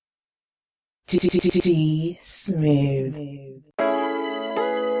D Smooth. Oh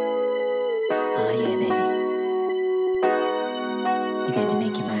yeah, baby. You got to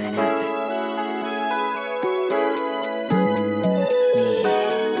make your mind up.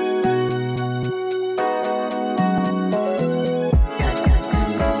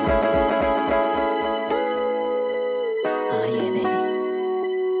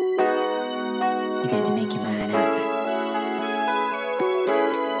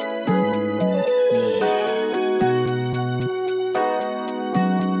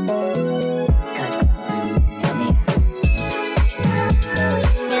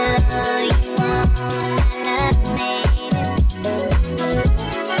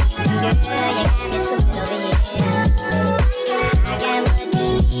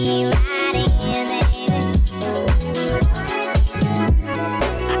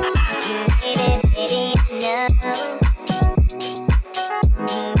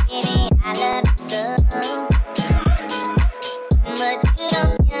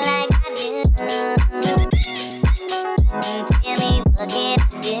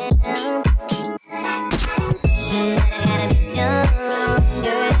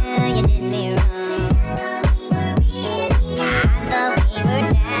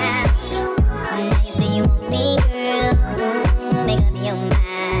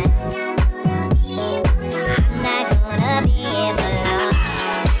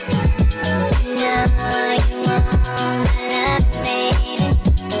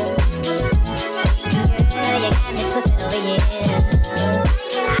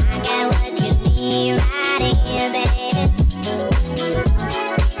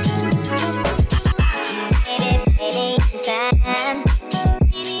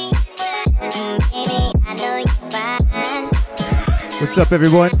 What's up,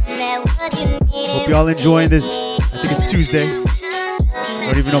 everyone? Hope y'all enjoying this. I think it's Tuesday. I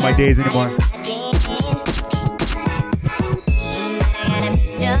don't even know my days anymore.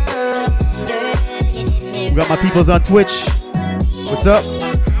 We got my peoples on Twitch. What's up?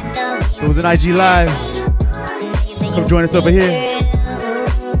 Those on IG Live. Come join us over here.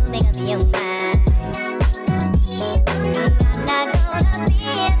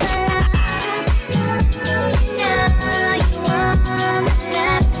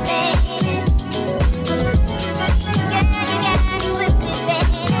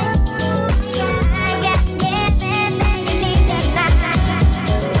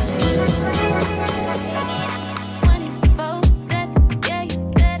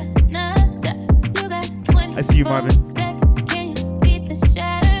 I see you, Marvin.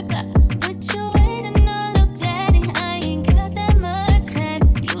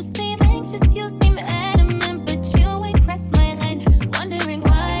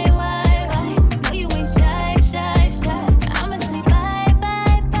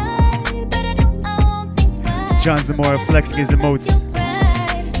 John Zamora flexing his emotes.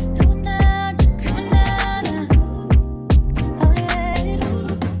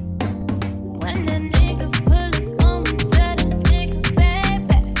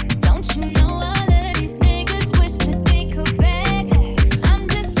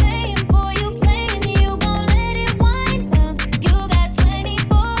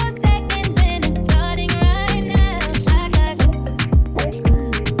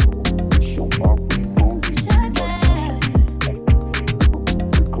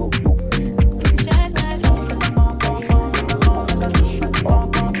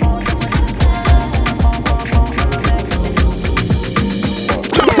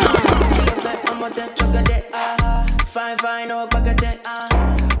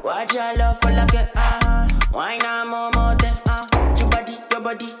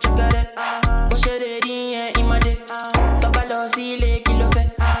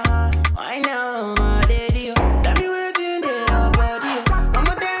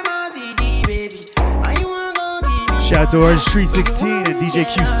 Shout out to Orange 316 and DJ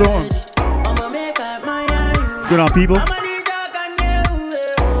Q Storm. What's going on, people?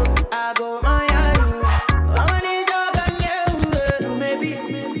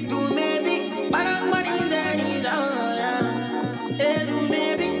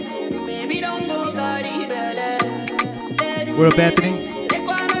 What up, Anthony?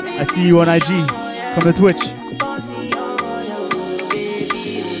 I see you on IG. Come to Twitch.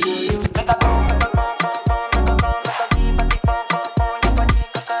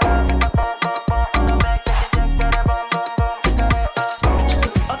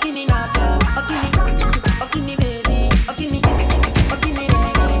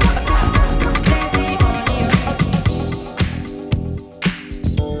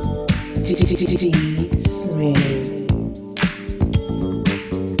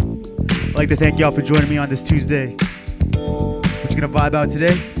 like to thank y'all for joining me on this Tuesday. What you gonna vibe out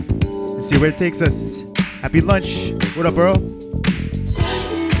today? And see where it takes us. Happy lunch. What up, bro?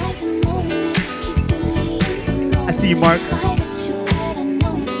 I see you, Mark.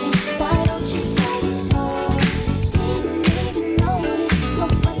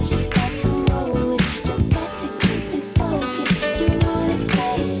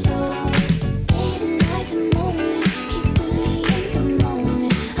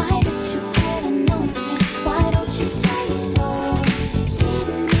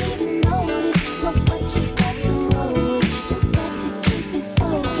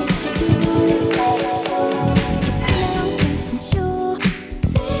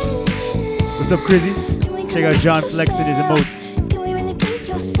 What's up, Crizzy? Check out John Flex and his emotes.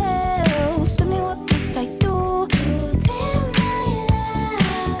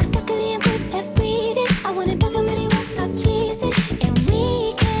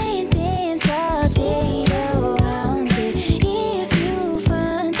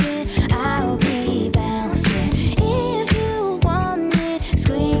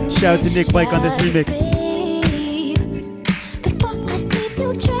 Shout out to Nick Mike on this remix.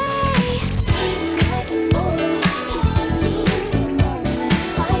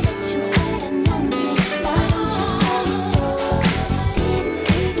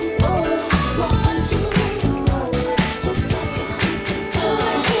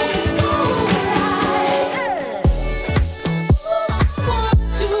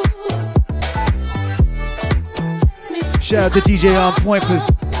 Shout out to DJ On Point for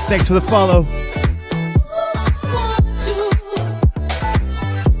thanks for the follow.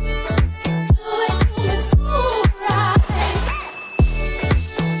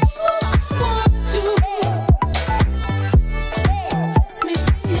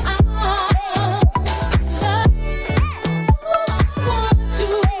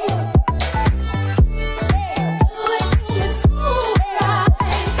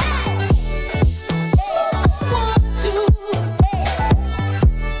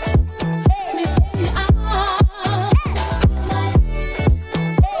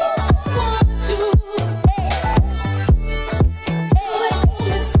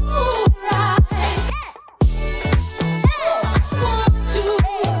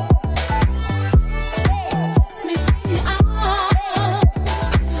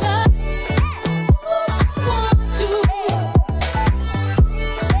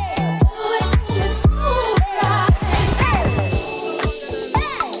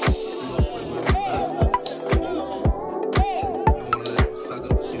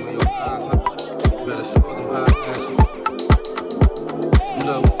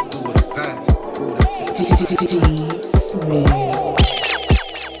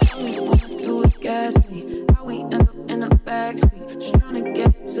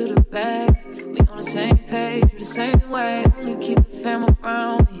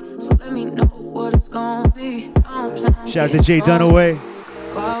 Shout out to Jay Dunaway.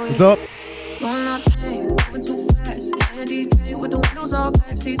 What's up?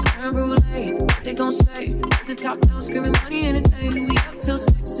 They gon' say at the top down screaming money anything. We up till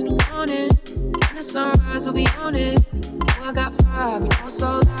 6 in the morning. And the sunrise will be on it. Oh, I got 5, you know it's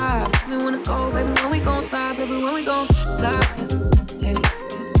all live. Tell me when to go, baby, when we gon' slide, baby, when we gon' slide. Hey,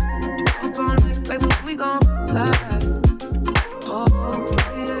 up all night, baby, when we gon' slide. Oh,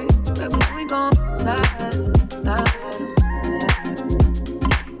 yeah, baby, when we gon' slide, slide, slide,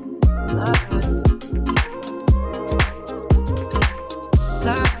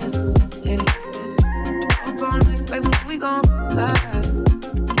 slide. We gon' slide.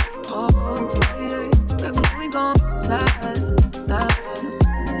 Oh, yeah, baby, we gon' slide, slide, slide.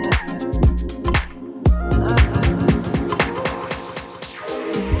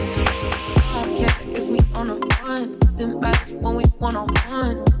 If we on a run, nothing matters when we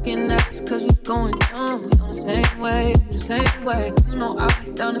one-on-one. Looking at us cause we going dumb. We on the same way, the same way. You know I'll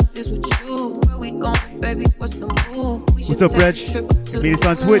be down if it's with you. Where we going, baby, what's the move? What's up, Reg? Meet us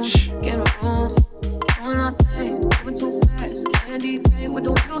on Twitch. Get a room. On our thing, moving too fast. Candy paint with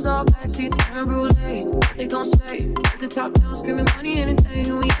the windows all backseats, creme brulee. They gon' say at the top down, screaming money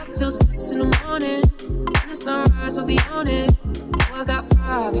anything. We up till 6 in the morning. And the sunrise will be on it. Oh, I got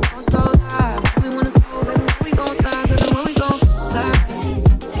 5, you know it's all live. Tell me when to go, baby, when we gon' slide, baby, when we gon' slide.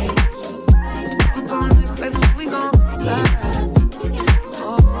 Hey, up all night, baby, when we gon' slide.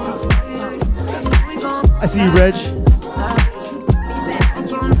 Oh, yeah, baby, when we gon' slide. I see you, Reg.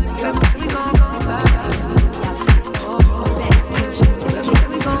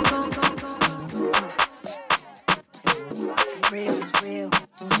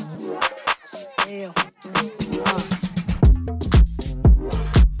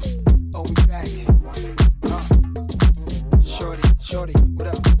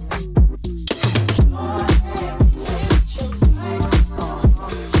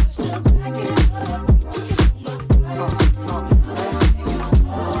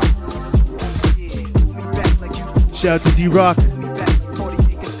 Shout out to D-Rock.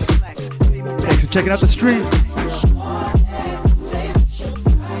 Thanks for checking out the stream.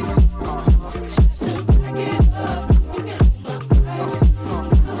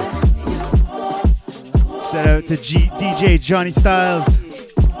 Shout out to DJ Johnny Styles.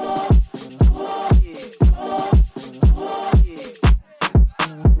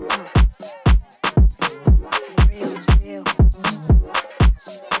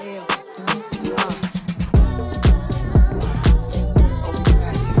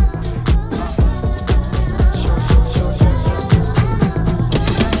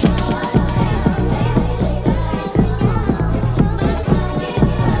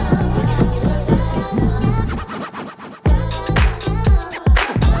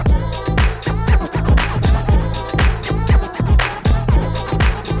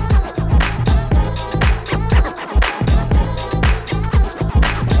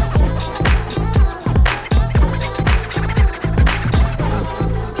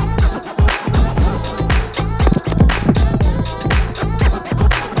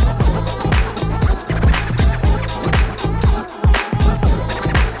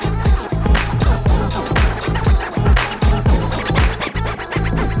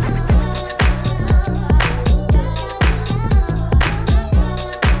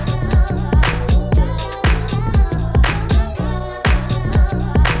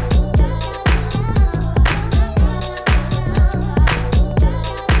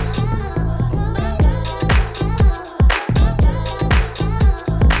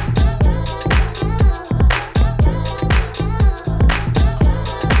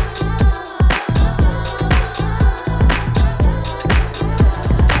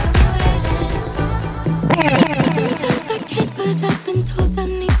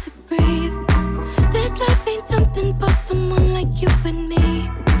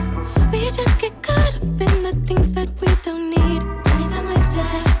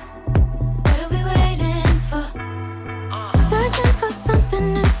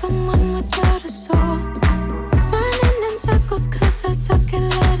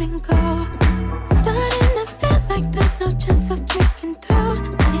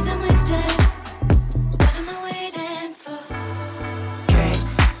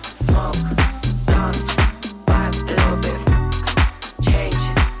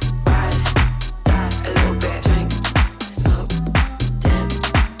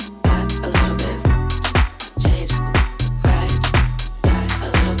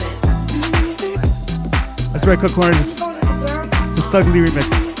 Cut Corners. It's a Thugly remix.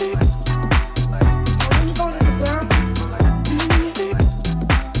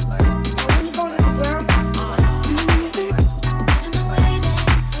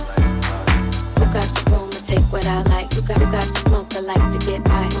 Who got the room to take what I like? Who got the smoke I like to get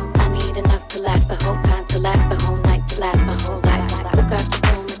by? I need enough to last the whole time, to last the whole night, to last my whole life. Who got the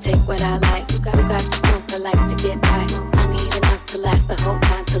room to take what I like? Who got the smoke I like to get by? I need enough to last the whole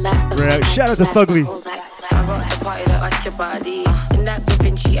time, to last the whole night. Shout out to Thugly. Party that watch your body in that Da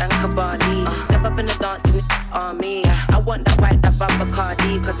Vinci and Cavalli. Step up in the dance in the army. I want that white, that Bamba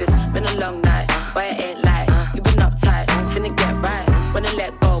Cardi. Cause it's been a long night, but it ain't like you been uptight, finna get right. When I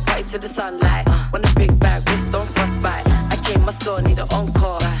let go, party to the sunlight. When the big bag, wrist on frostbite. I came, my soul, need an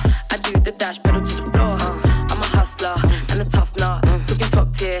encore. I do the dash, pedal to the floor. I'm a hustler and a tough nut. Talking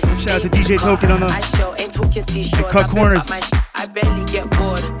top tier. Shout out to DJ Token on the I show, ain't talking seashore. Cut Corners. I barely get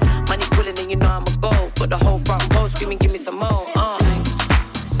bored. Money pulling and you know I'm a goal. But the whole front row screaming, give me some more.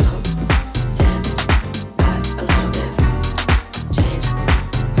 Smoke, dance, vibe a little bit. Change,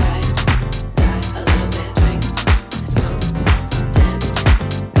 ride, die a little bit. Drink, smoke, dance,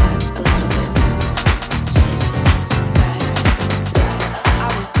 vibe a little bit. Change, ride, die. I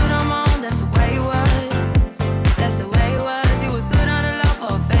was good on my own, that's the way it was. That's the way it was. You was good on the low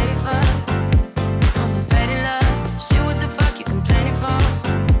for a faded fuck. On some faded love. Shit, what the fuck you complaining for?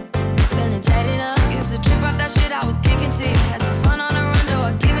 Feeling jaded up. Used to trip off that shit I was kicking to you. Had some fun on the run, though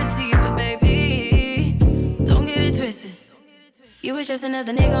I give it to you. But baby, don't get it twisted. You was just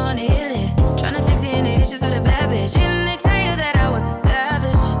another nigga on the hit list. Tryna fix any issues with a bad bitch. Didn't they tell you that I was a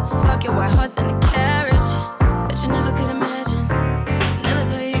savage? Fuck your white horse and the carriage. But you never could imagine. Never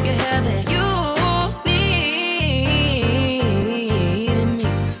thought you could have it. You needed me.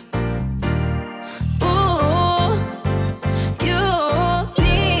 Ooh, you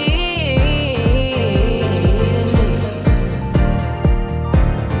needed me.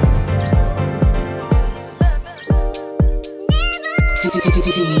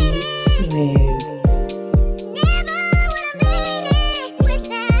 Smooth.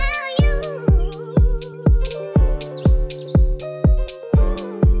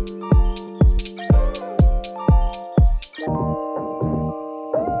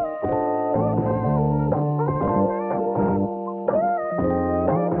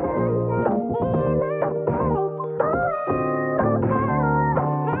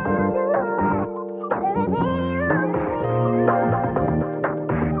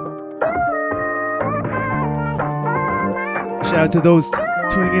 Shout out to those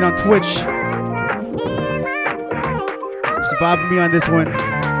tuning in on Twitch. Surviving me on this one.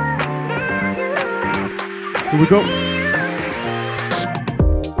 Here we go.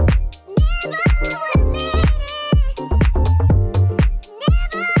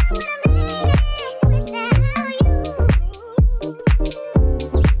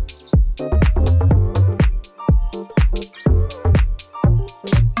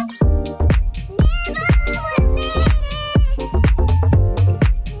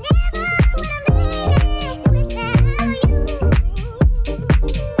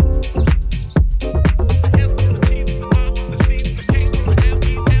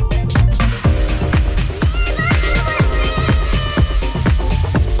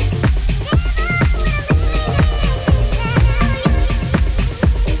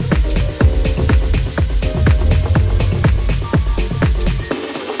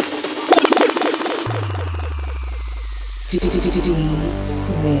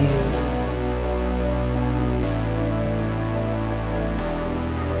 Smooth.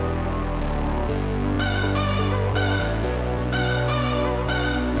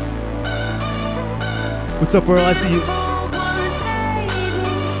 What's up, Earl? I see you.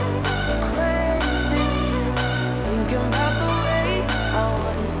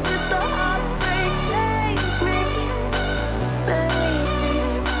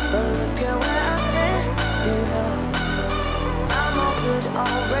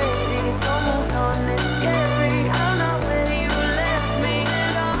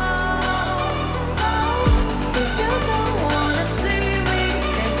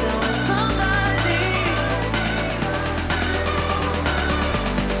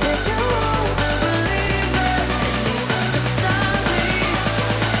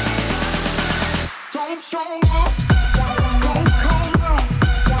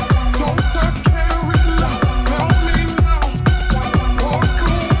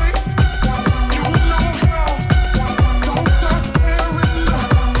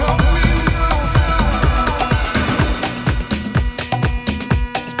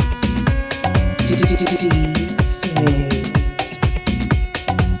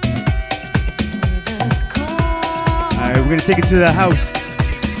 We're gonna take it to the house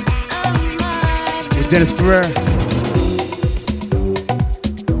with Dennis Ferrer.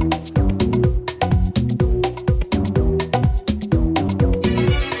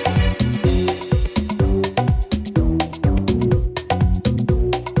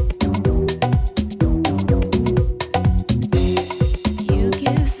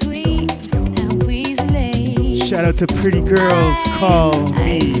 Shout out to Pretty Girls Call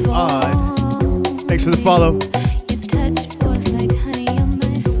Me Odd. Thanks for the follow.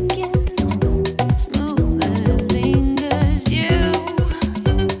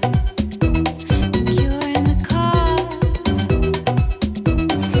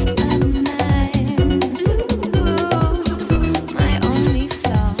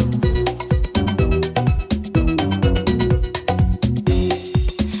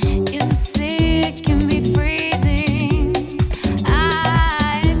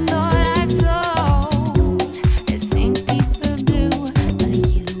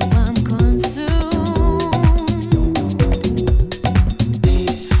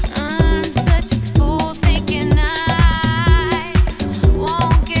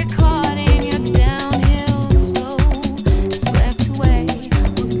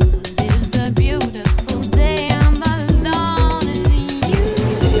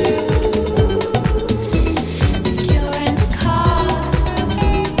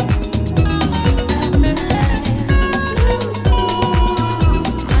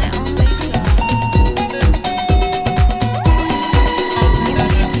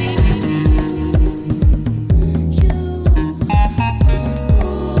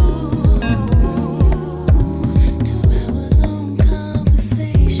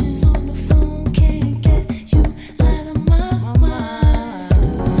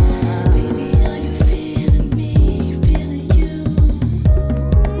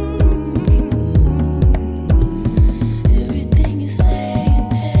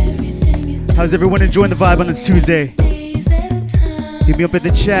 How's everyone enjoying the vibe on this Tuesday? Hit me up in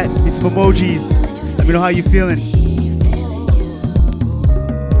the chat. Give me some emojis. Let me know how you feeling.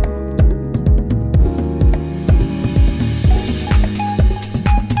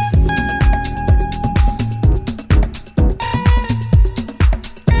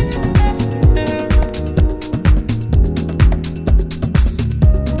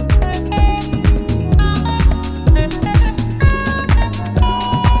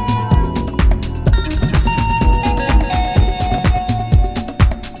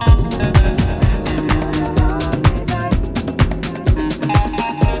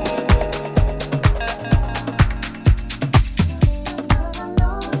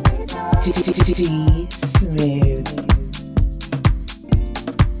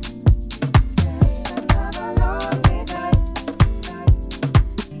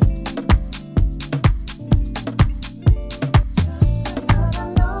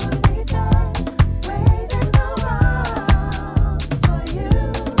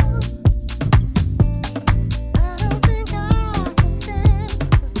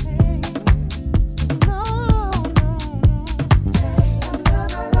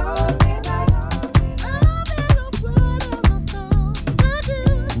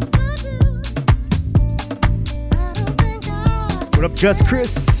 Just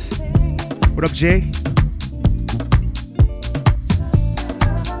Chris. What up, Jay?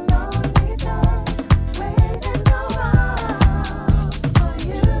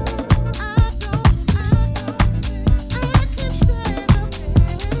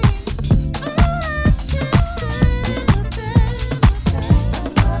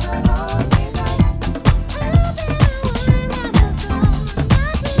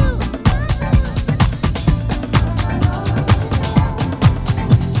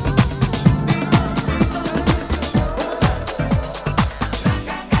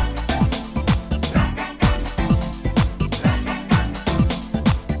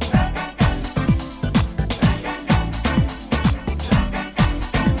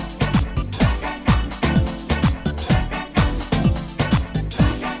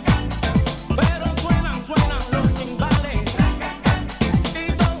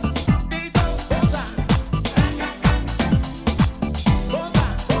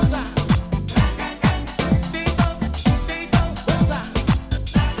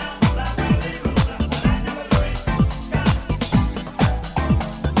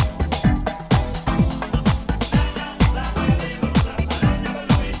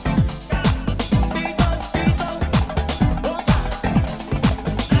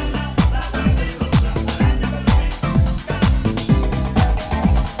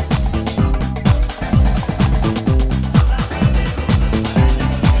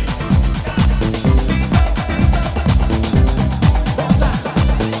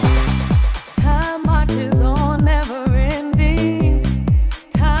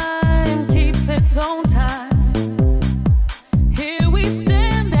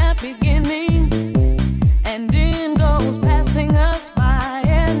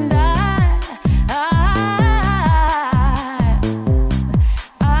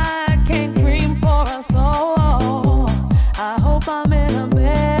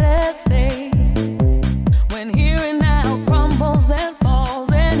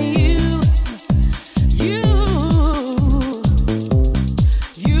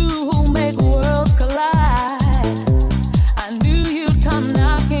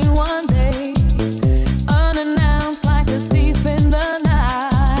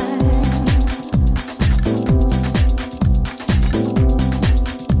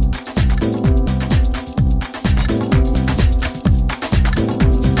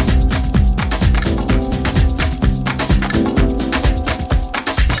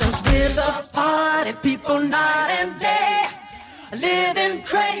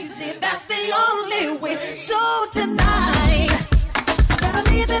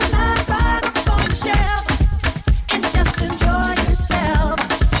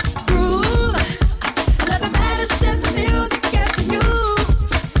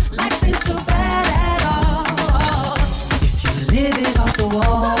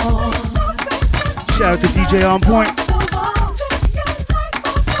 Shout out to DJ On Point.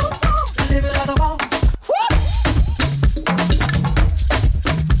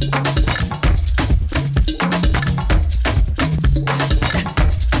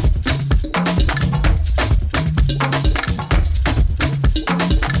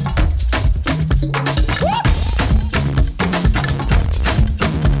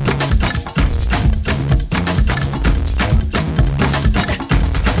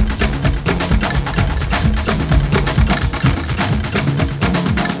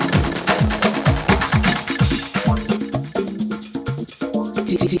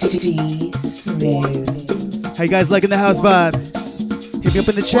 Smooth. How you guys liking the house vibe? Hit me up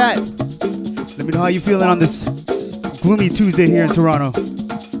in the chat. Let me know how you feeling on this gloomy Tuesday here in Toronto.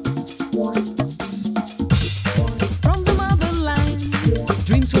 From the motherland,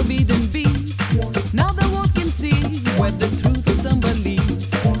 dreams forbidden beats. Now the world can see where the truth is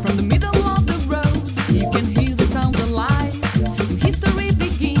unbelieved. From the middle of the road, you can hear the sound alive. History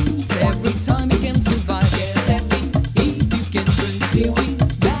begins every time you can survive. Get that beat, if you can run, see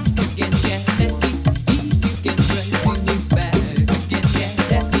wins back again. Get that beat, if you can run, see wins back again. Get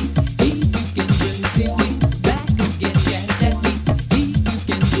that beat, if you can run, see wins back again. Get that beat, if you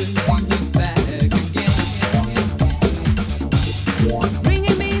can run, see wins back again.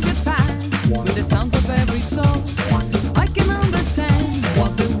 Bringing me the past with the sounds of every soul. I can understand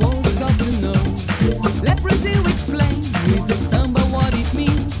what the world's got to know. Let Brazil explain with the samba what it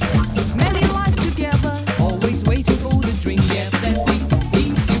means. Many lives together, always waiting for the dream. Get that beat, if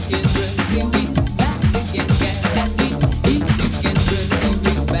you can run, see wins back again. Get that beat, if you can run, see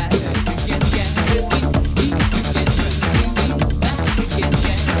wins back again. Get that beat, if you can run, see wins back again. Get that beat, if you can run,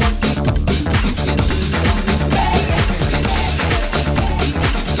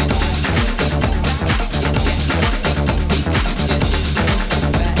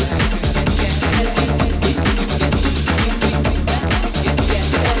 wins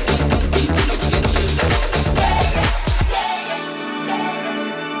back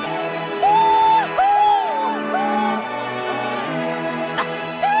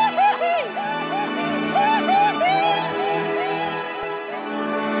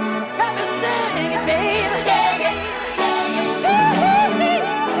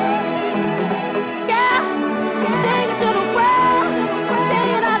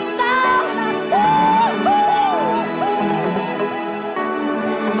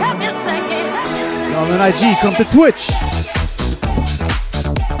Y'all on IG, come to Twitch.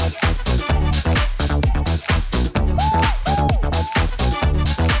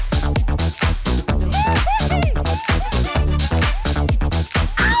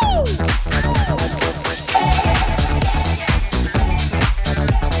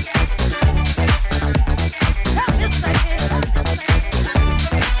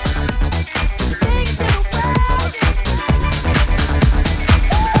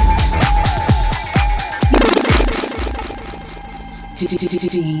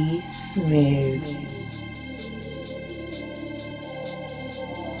 Smooth.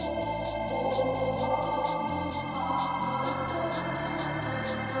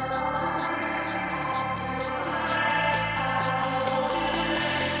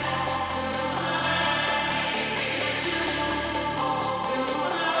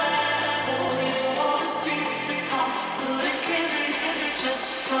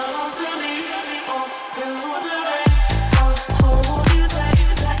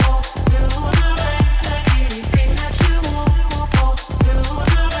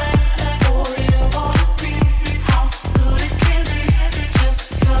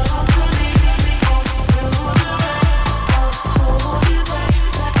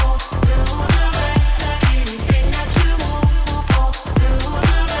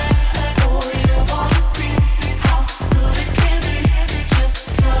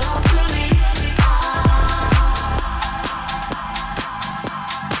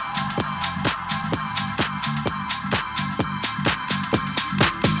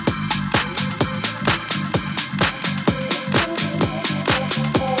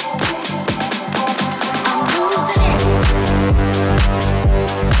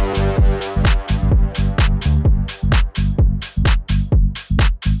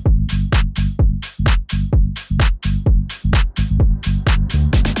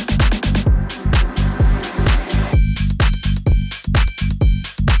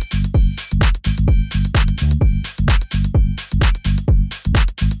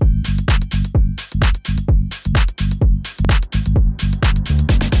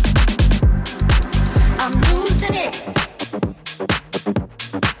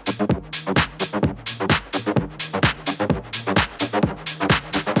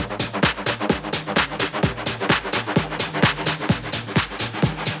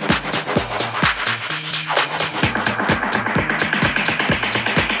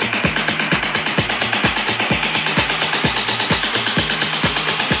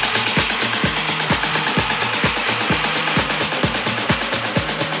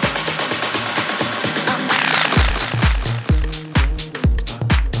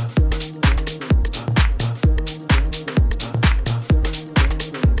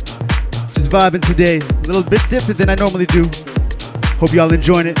 Vibing today, a little bit different than I normally do. Hope y'all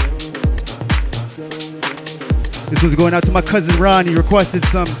enjoying it. This one's going out to my cousin Ron. He requested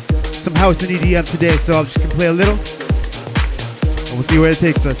some house and EDM today, so I'm just gonna play a little, and we'll see where it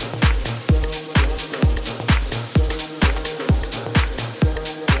takes us.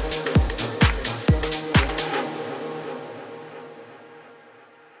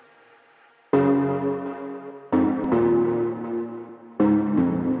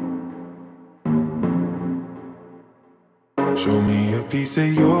 Show me a piece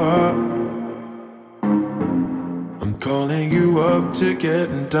of your heart. I'm calling you up to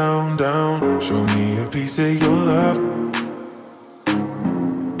getting down, down. Show me a piece of your love.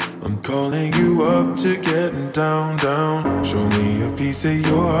 I'm calling you up to getting down, down. Show me a piece of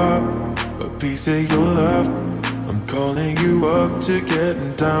your heart, a piece of your love. I'm calling you up to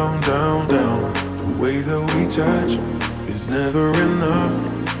getting down, down, down. The way that we touch is never enough.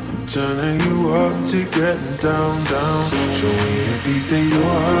 Turning you up to getting down, down. Show me a piece of your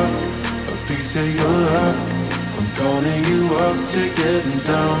heart, a piece of your love. I'm calling you up to getting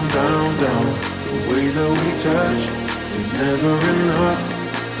down, down, down. The way that we touch is never enough.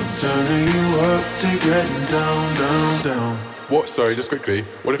 I'm turning you up to getting down, down, down. What? Sorry, just quickly.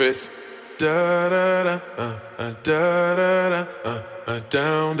 What if it's da da da da da da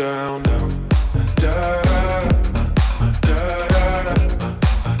down, down, down. Da da da.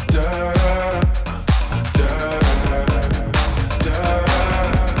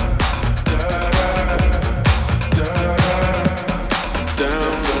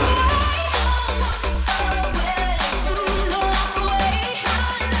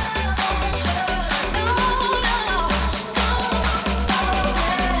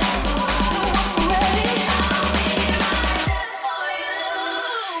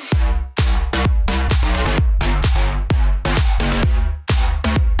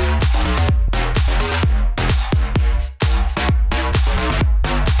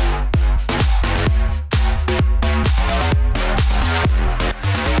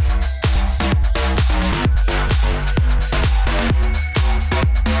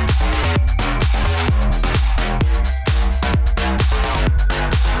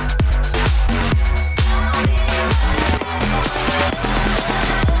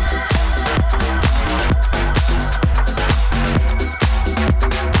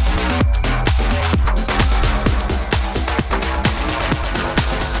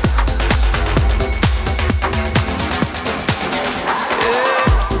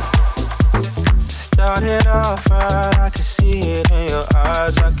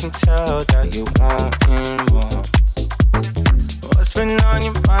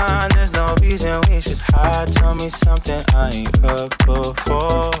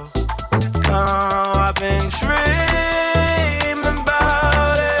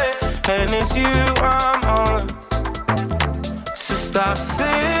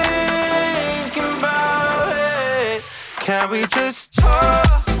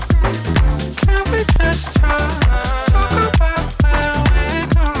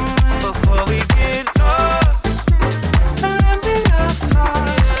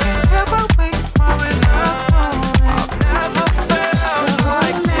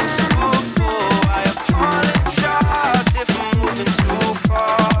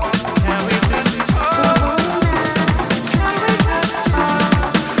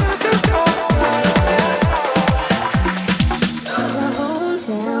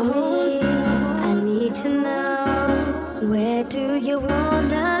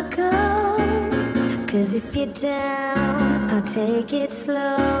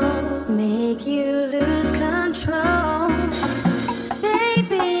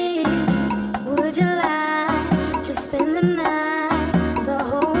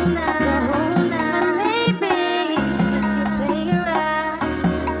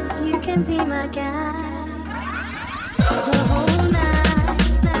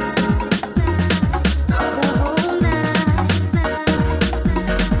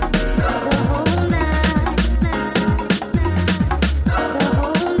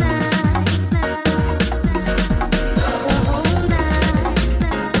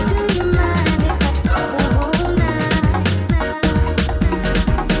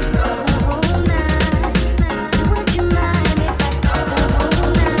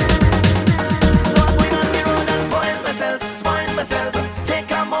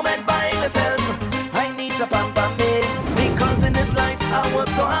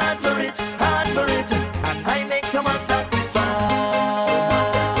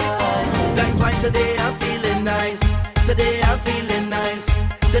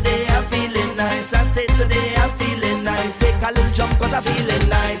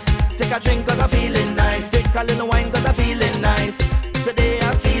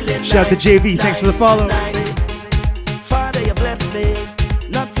 Shout out to JV, thanks for the follow. bless me.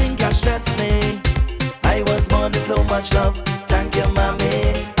 Nothing can stress me. I was born with so much love. Thank you,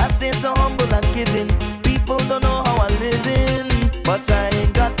 mommy. I stay so humble and giving. People don't know how I'm living, but I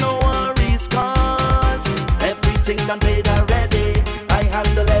ain't got no worries, cause everything done paid already. I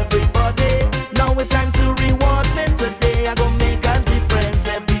handle everybody. Now it's time to reward me today. I gon' make a difference.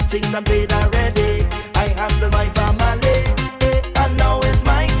 Everything done paid already. I handle my family, and now it's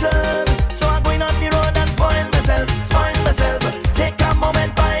my turn. So I'm going on the road and spoil myself. Take a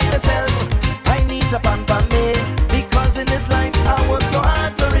moment by myself. I need to pamper me, because in this life I work so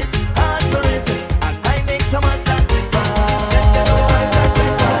hard for it, and I make so much sacrifice.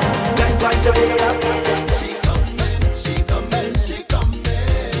 That's why today I'm feeling. She coming.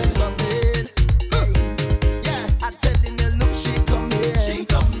 Yeah, I'm telling you, look, she coming.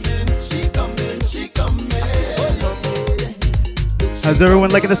 How's everyone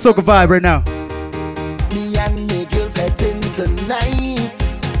liking the soca vibe right now? Me and my girl fetting tonight.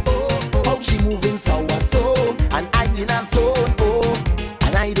 Oh, how she moving so, and I in a zone. Oh,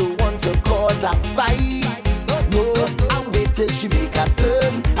 and I don't want to cause a fight. No, I wait till she make a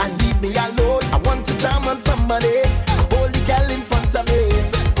turn and leave me alone. I want to jam on somebody. I hold the girl in front of me.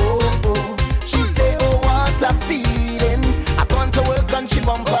 Oh, she say, oh, what a feeling. I gone to work on she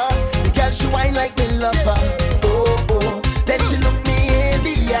bumper. The girl she whine like me lover. Oh, then she look me in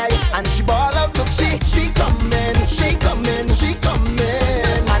the eye and she ball out, look, she coming.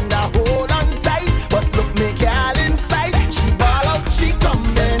 And I hold on tight, but look me girl inside. She ball out, she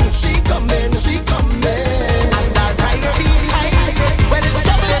coming. And I ride behind when it's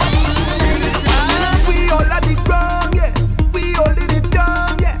coming. We all at the ground, yeah. We all in it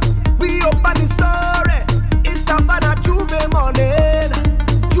down, yeah. We open the story. It's about a Juve morning.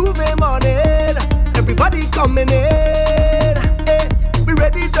 Everybody coming in. Hey, we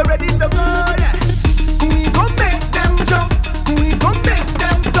ready to go, yeah. We gon' make them jump. We gon' make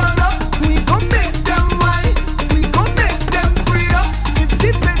them turn up. We gon' make them wine. We gon' make them free up. It's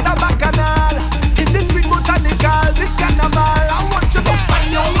the place of Bacchanal. In this sweet botanical, this carnival. I want you to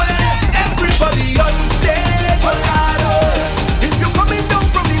find your way. Everybody on stage, Colorado. If you're coming down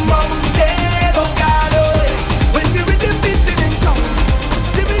from the mountain, Colorado. When the rhythm beats in town,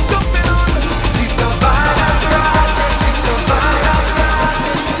 see me jumping on. This Savannah grass.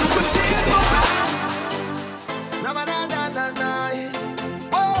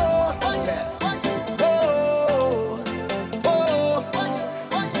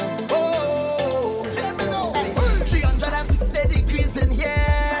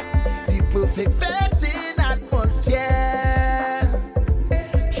 Perfect vetting atmosphere.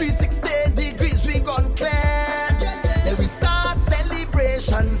 360 degrees we gone clear. Then we start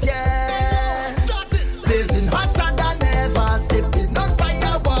celebrations, yeah. Blazing hotter than ever, sipping on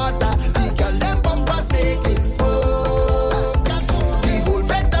fire water. We can them bumpers making smoke. The whole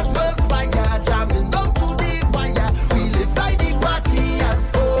vendors first fire, jamming down to the wire. We live by the party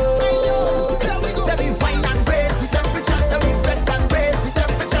as oh. Then we wine and raise the temperature. Then we vent and raise the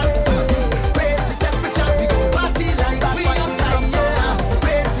temperature. Raise the temperature, we go party like we on fire.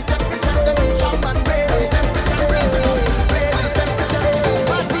 Raise the temperature, then we jump and raise the temperature. Raise the temperature,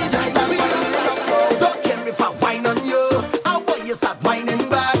 party like we on fire. Don't care if I whine on you, I want you start whining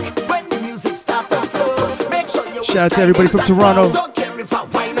back. When the music starts to flow, make sure you Shout out to everybody from Toronto. Don't care if I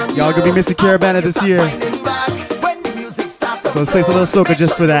whine on Y'all gonna be missing Caravana this year. when the music starts to So let's play some little soca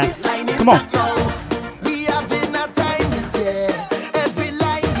just for that. Come on. We having a time this year. Every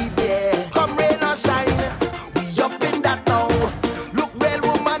line we there. Come rain or shine. We up in that now. Look, real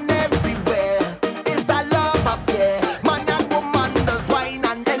woman everywhere. It's a love affair. Man and woman does wine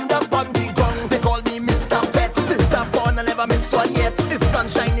and end up on the ground. They call me Mr. Fett. Since I'm born I never missed one yet. It's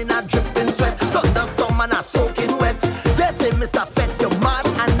sunshine in a dripping sweat. Thunderstorm and a soaking wet. They say Mr. Fett you're mad,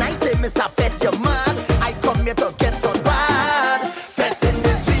 and I say Mr. Fett you're mad. I come here to get on bad. Fetting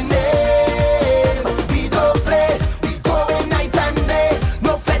is we name. We don't play. We go in night and day.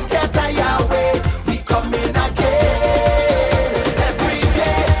 No fed get our way. We come in again. Every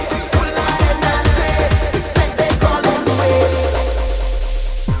day. We full of energy. It's fed they call on the way.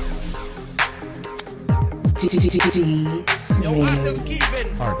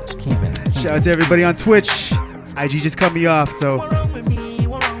 Shout out to everybody on Twitch. IG just cut me off, so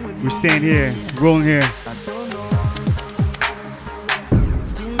we're staying here, rolling here.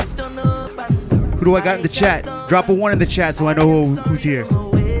 Who do I got in the chat? Drop a 1 in the chat so I know who's here.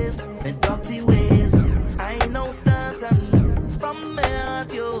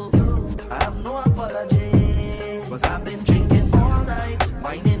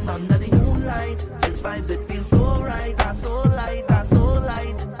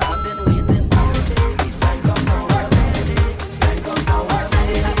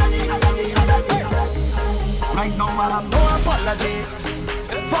 apology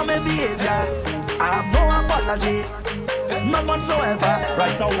for my behavior. I have no apology, none whatsoever.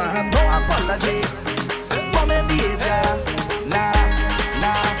 Right now I have no apology for my behavior. Nah,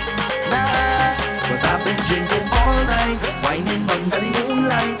 nah, nah. Cause I've been drinking all night, whining under the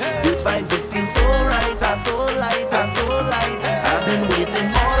moonlight. This vibes, it feels so right, that's so light, that's so light. I've been waiting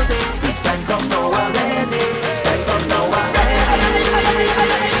all day, the time come now already. Time come now already.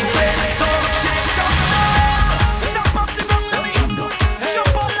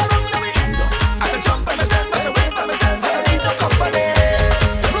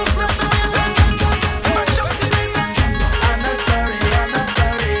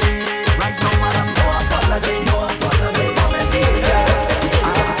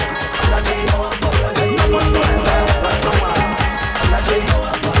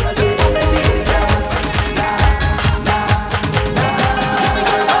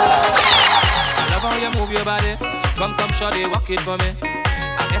 Come, shawty, walk it for me.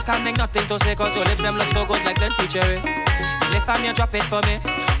 I'm standing nothing to say cause your lips them look so good like plenty cherry. You lift and you drop it for me.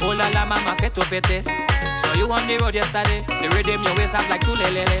 Oh la la mama fit to pity. So you on the road yesterday. The rhythm your waist up like two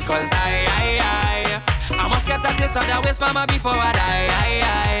lele. Cause I must get that taste of that waist mama before I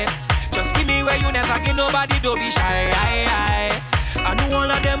die. Just give me where you never get nobody, don't be shy. I know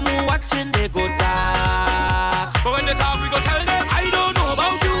all of them who watching they go talk. But when they talk we go tell them I don't know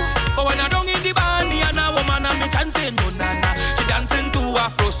about you. But when I don't in the band, me and a woman and me chanting, no nana. She dancing to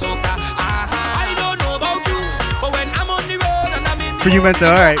Afro soca. I don't know about you, but when I'm on the road and I'm in the For you, Mensa,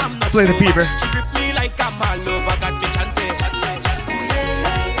 alright, play the beaver. She grip me like I'm a lover, got me chanting.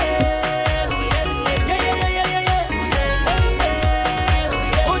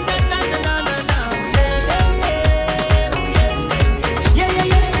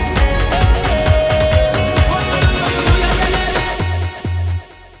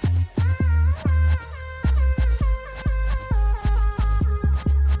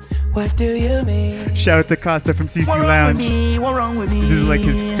 What do you mean? Shout out to Costa from CC Lounge. What wrong with me? This is like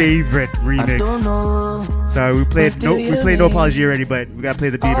his favorite remix. I don't know. Sorry, we played No Apology already, but we gotta play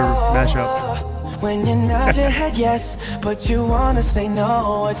the Beaver mashup. When you nod your head yes, but you wanna say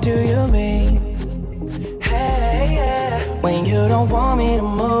no, what do you mean? Hey, yeah. When you don't want me to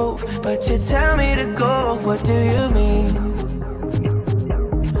move, but you tell me to go, what do you mean?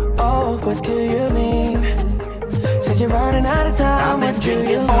 Oh, what do you mean? Said you're running out of time. I've been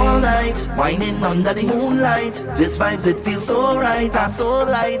drinking all night, whining under the moonlight. This vibes, it feels so right. I so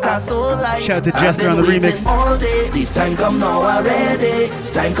light, I so light. Shout out to Jester on the remix. All day, the time come now already.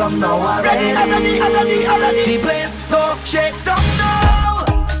 Time come now already. The place go shake down now.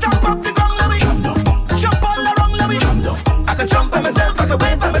 Stomp up the ground, let me jump all around, let me. I can jump by myself, I can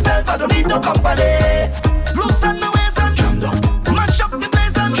wait by myself. I don't need no company. Loose on the waist and mash up the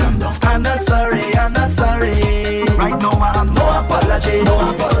place and I'm not sorry, I'm not sorry. Right now I have no apology for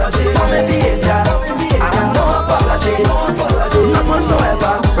my behavior. I have no apology, none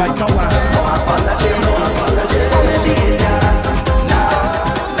whatsoever. Right now I have no apology for my behavior.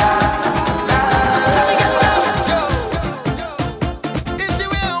 It's the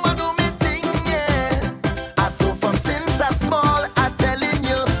way I do me thing, yeah. I saw from since I'm small, I'm telling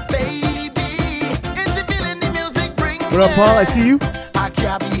you, baby. It's the feeling the music brings. What up, Paul? I see you. I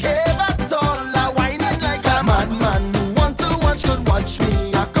can't behave at all. I'm whining like a madman. Who want to watch should watch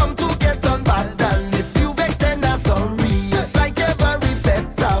me. I come to get on bad, and if you vex, then I'm sorry. It's like every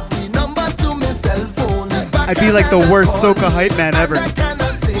vet have the number to my cell phone. I'd be like the worst soca hype man ever. I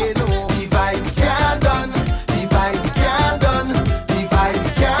cannot say no. The vibes can't done. The vibes can't done. The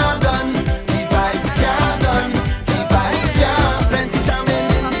vibes can't done. The vibes can't done. The vibes can't. Plenty jamming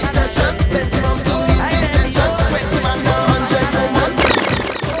in the session. Plenty rum to the attention. 20 man, 100 women.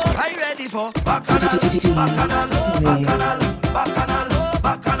 Are you ready for bacchanal? Bacchanal, bacchanal, bacchanal,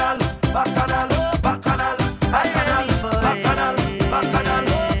 bacchanal, bacchanal, bacchanal, bacchanal, bacchanal,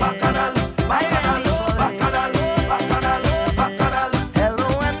 bacchanal, bacchanal, bacchanal, bacchanal, bacchanal. Hello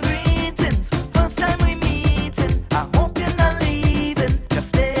and greetings. First time we meeting. I hope you're not leaving. Just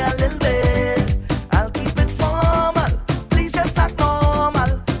stay a little bit. I'll keep it formal. Please just act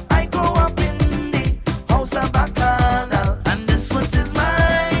normal. I grew up in the house of bacchanal, and this foot is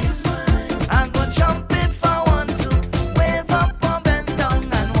mine. I go jump if I want to, wave up or bend down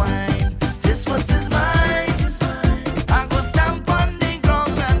and whine. This foot is mine. I go stamp on the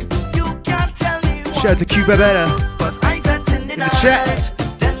ground and you can't tell me what Shout out to Q Babetta. Cause I felt in the night, chat.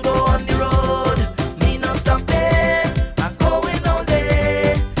 then go on the road. Me no stop there, I'm going all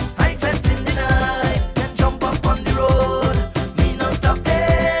day. I felt in the night, then jump up on the road. Me no stop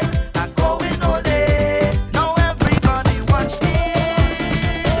there, I'm going all day. Now everybody watch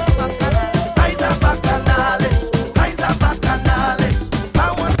this. Eyes are bacchanalists, eyes are bacchanalists.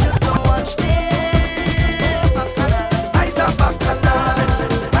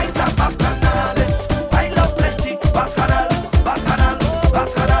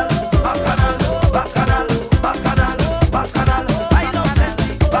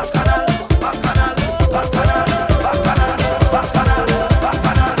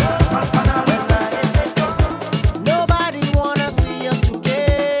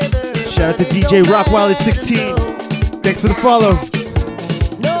 DJ Rockwild at 16. Thanks for the follow.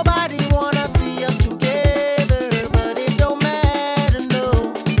 Nobody wanna see us together, but it don't matter,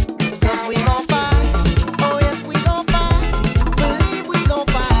 no. 'Cause we gon' fight, oh yes we gon' fight. Believe we gon'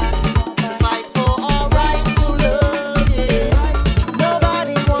 fight, fight for our right to love, yeah.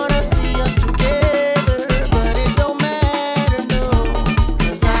 Nobody wanna see us together, but it don't matter, no.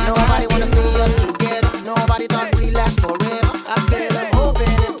 'Cause nobody wanna see us together, nobody thought we last forever. I feel them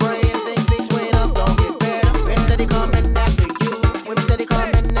hoping and praying things between us don't get better. Instead they coming after you, women steady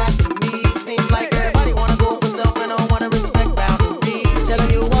coming after me. Seems like everybody wanna go for self and don't wanna respect boundaries.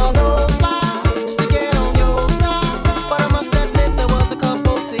 Telling you all those lies just to get on your side. But I must admit there was a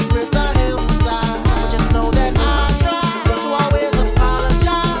couple secrets I held inside. But just know that I tried to always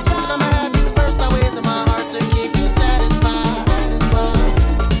apologize. And I'ma have you first always in my heart to keep you satisfied. But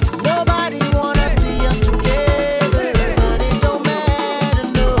nobody wanna see us together, but it don't matter,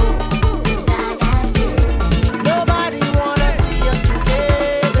 no. Nobody wanna see us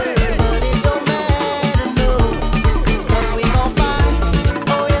together, but it don't matter, no. 'Cause we gon' fight,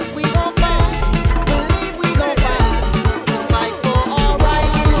 oh yes we gon' fight. Believe we gon' fight, fight for our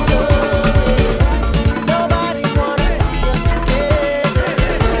right to love. Nobody wanna see us together,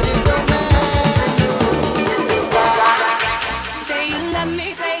 but it don't matter, no. Say you love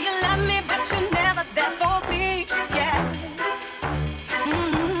me, but you're never there for me, yeah.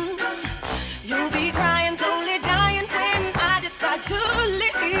 You'll be crying, slowly dying when I decide to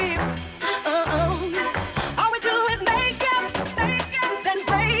leave. All we do is make up, then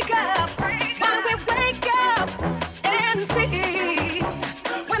break up. Why don't we wake up and see?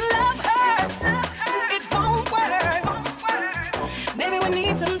 When love hurts, it won't work. Maybe we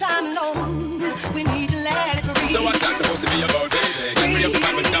need some time alone. We need to let it breathe. So what's that supposed to be about, baby? Get rid of your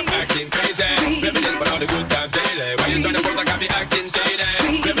mind and stop acting crazy. Reminisce for all the good times daily. Why you trying to pose like I be acting shady?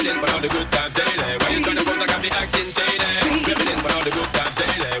 Reminisce for all the good times daily. Why you trying to pose like I be acting shady? Reminisce for all the good times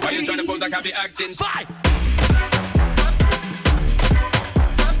daily. Why you trying to pose like I be acting spy?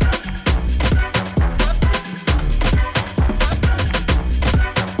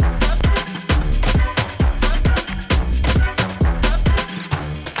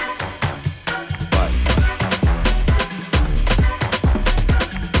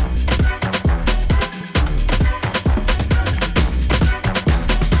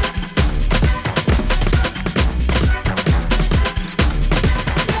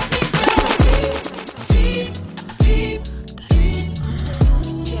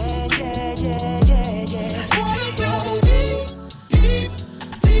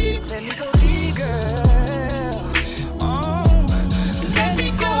 Let me go deep, girl. Let me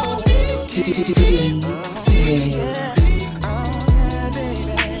go deep.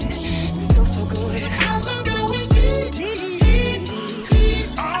 Feels so good. 'Cause I'm going deep.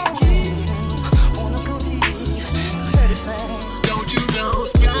 Wanna go deep. Dirty Sam. Don't you know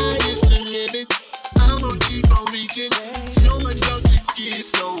sky is the limit? I'ma keep on reaching. So much love to give,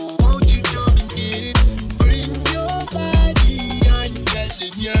 so won't you come and get it? Bring your body, I'm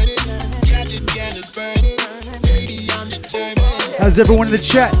just yearning. Captain Cannon burning, baby I'm determined. How's everyone in the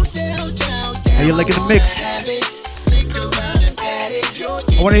chat? How you liking the mix?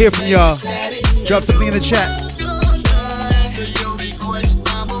 I want to hear from y'all. Drop something in the chat. Answer your request,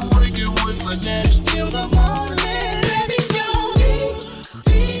 I'ma work it with finesse till the morning. Let me go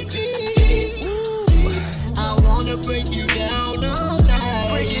deep, deep. Ooh, I wanna break you down all night.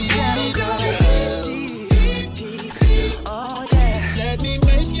 Break it down, girl. Deep. Oh yeah. Let me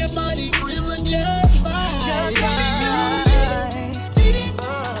make your body quiver just fine. Just right.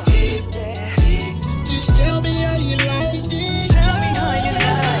 Just tell me how you like it. Tell me how you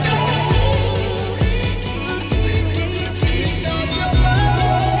like it. It's on your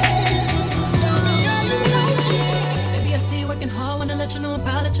mind. Tell me how you like it. Baby, I see you working hard. Wanna let you know I'm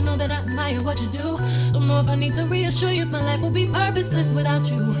proud. Let you know that I admire what you do. Don't know if I need to reassure you. My life will be purposeless without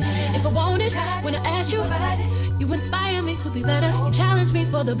you. If I want it, when I ask you, you inspire me to be better. You challenge me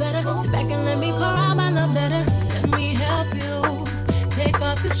for the better. Sit back and let me pour out my love letter. Let me help you. Take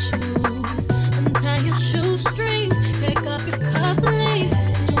off your shoes. Untie your shoestrings. Take off your cufflinks.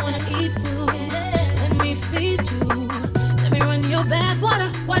 You wanna eat food? Let me feed you. Let me run your bath water.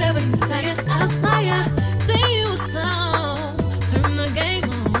 Whatever you desire, I'll aspire. Sing you a song. Turn the game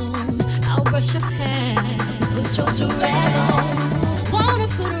on. I'll brush your hair. Put your jewelry on. Wanna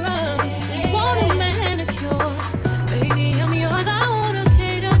put her up. Want a manicure. Baby, I'm yours. I wanna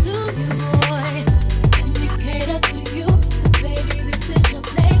cater to you, boy. Let me cater to you. 'Cause baby, this is your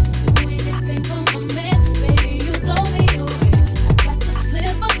play. Do anything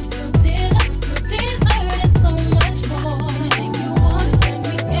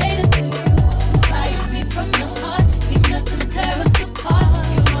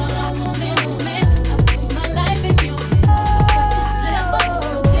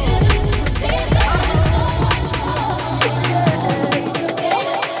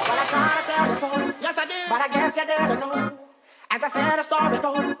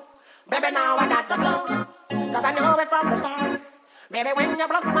Baby, now I got the flow, cause I knew it from the start. Baby, when you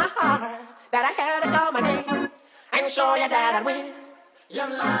broke my heart, that I had to call my name and show you that I'd win. You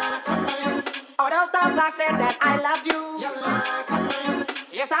lied to me. All those times I said that I loved you. You lied to me.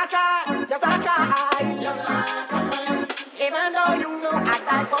 Yes, I tried. Yes, I tried. You lied to me. Even though you know I'd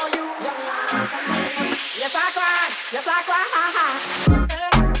die for you. You lied to me. Yes, I cried. Yes, I cried.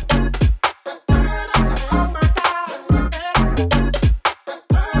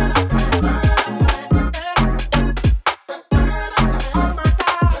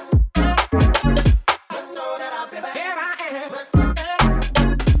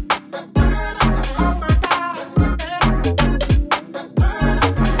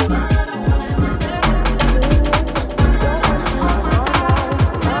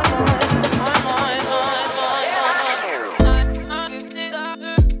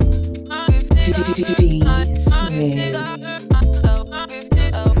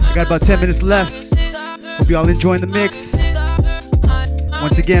 I got about 10 minutes left. Hope y'all enjoying the mix.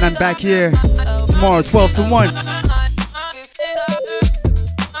 Once again, I'm back here tomorrow, 12 to 1. And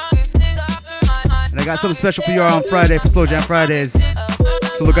I got something special for y'all on Friday for Slow Jam Fridays.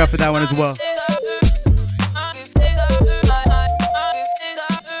 So look out for that one as well.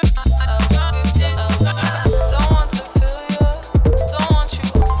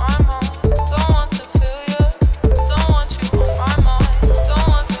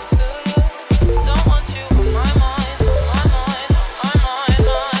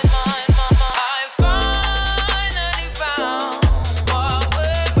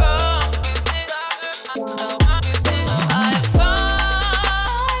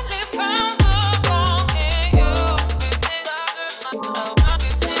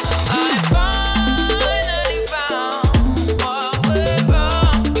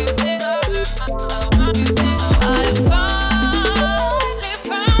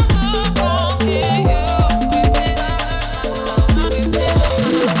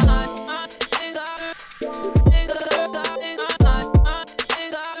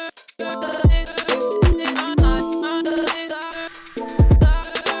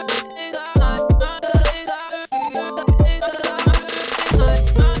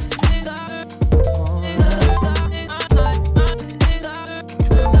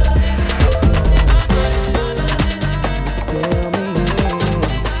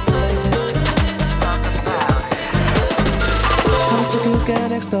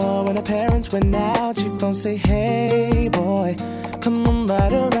 Say, hey boy, come on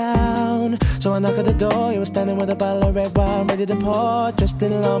right around. So I knock at the door, you were standing with a bottle of red wine ready to pour, dressed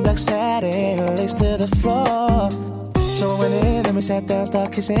in long black satin, lace to the floor. So I went in and we sat down,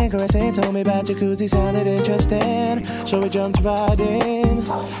 started kissing, caressing, told me about jacuzzi, sounded interesting. So we jumped right in,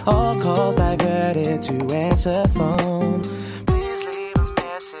 all calls diverted to answer phone. Please leave a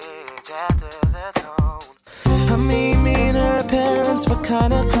message after the tone. I mean, me and her parents were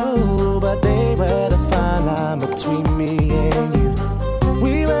kinda cool, but they were the fine line between me and you.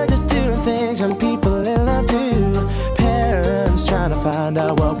 We were just doing things young people in love do. Parents trying to find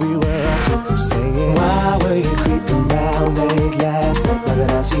out what we were up to. Saying, why were you creeping round late last night? Now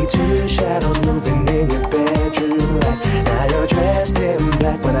that I see two shadows moving in your bedroom light. Now you're dressed in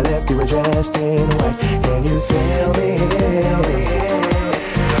black, when I left you were dressed in white. Can you feel me?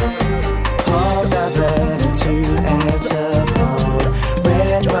 Call diverted to answer phone.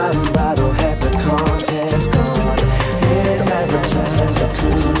 Red wine bottle, half the contents gone. Midnight returns,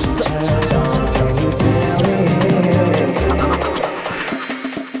 jacuzzi turned on. Can you feel me?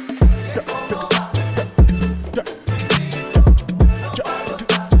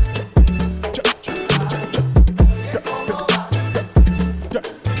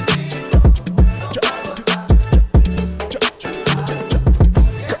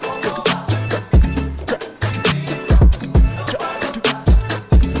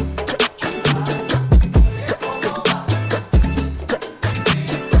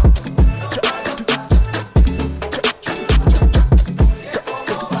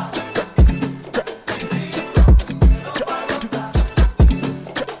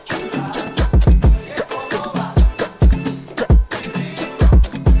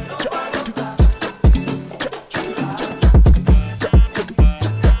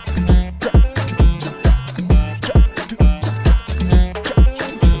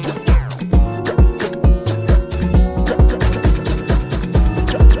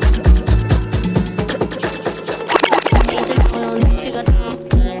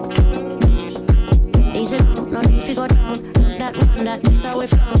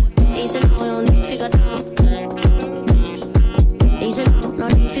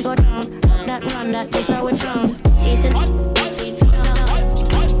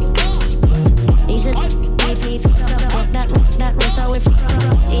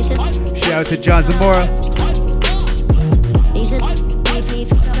 Shout out to John Zamora.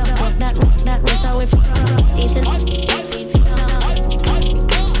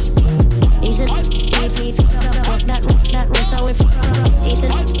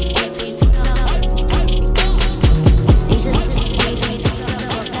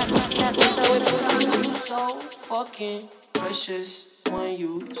 So fucking precious when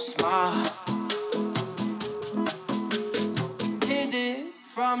you smile. Hit it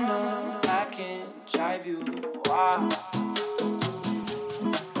from the back and drive you wild.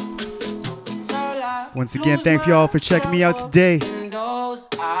 Once again, thank you all for checking me out today. This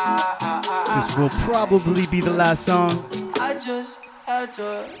will probably be the last song. I just had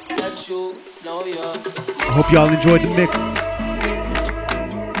to let you know I hope y'all enjoyed the mix.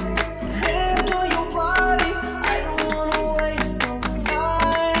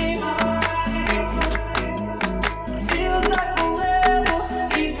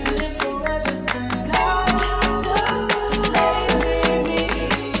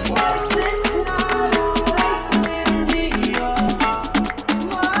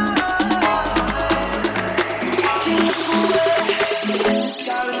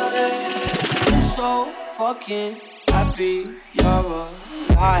 Fucking happy you're alive.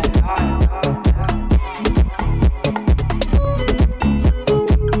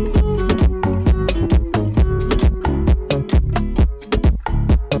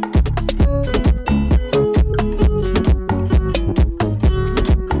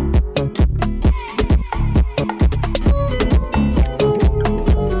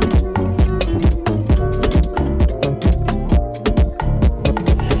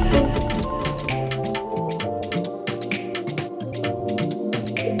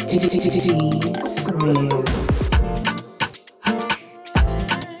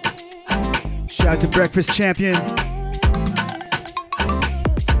 Shout out to Breakfast Champion.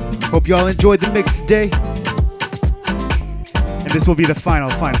 Hope y'all enjoyed the mix today. And this will be the final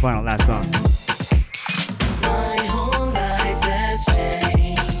last song.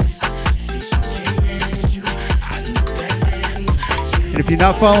 And if you're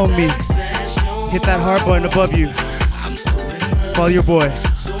not following me, hit that heart button above you. Follow your boy.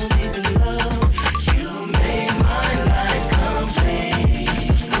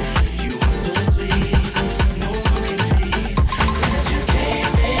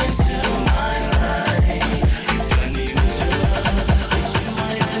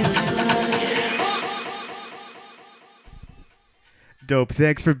 Dope.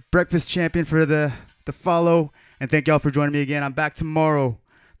 Thanks for Breakfast Champion for the follow. And thank y'all for joining me again. I'm back tomorrow,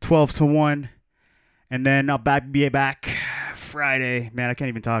 12 to 1. And then I'll be back Friday. Man, I can't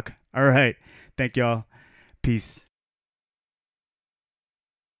even talk. All right. Thank y'all. Peace.